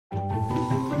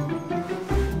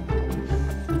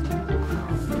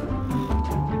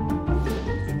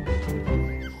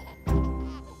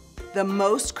The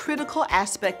most critical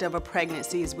aspect of a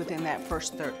pregnancy is within that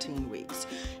first 13 weeks.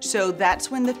 So that's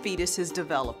when the fetus is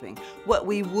developing. What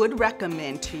we would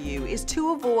recommend to you is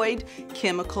to avoid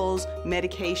chemicals,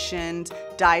 medications,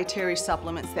 dietary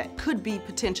supplements that could be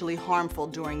potentially harmful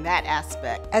during that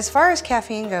aspect. As far as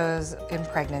caffeine goes in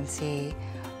pregnancy,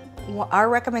 our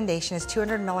recommendation is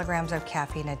 200 milligrams of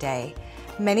caffeine a day.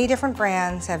 Many different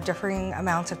brands have differing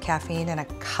amounts of caffeine in a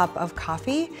cup of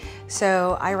coffee,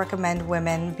 so I recommend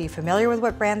women be familiar with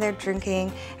what brand they're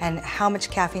drinking and how much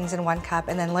caffeine is in one cup,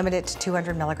 and then limit it to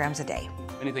 200 milligrams a day.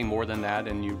 Anything more than that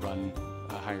and you run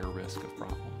a higher risk of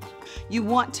problems. You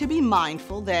want to be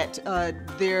mindful that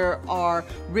there are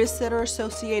risks that are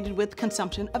associated with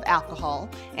consumption of alcohol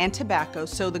and tobacco,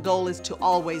 so the goal is to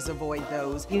always avoid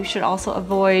those. You should also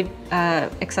avoid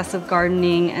excessive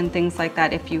gardening and things like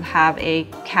that if you have a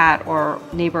cat or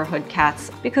neighborhood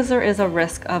cats, because there is a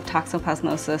risk of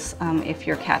toxoplasmosis if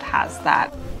your cat has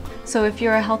that. So if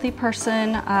you're a healthy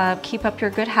person, keep up your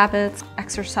good habits.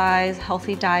 Exercise,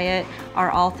 healthy diet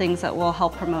are all things that will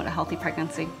help promote a healthy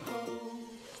pregnancy.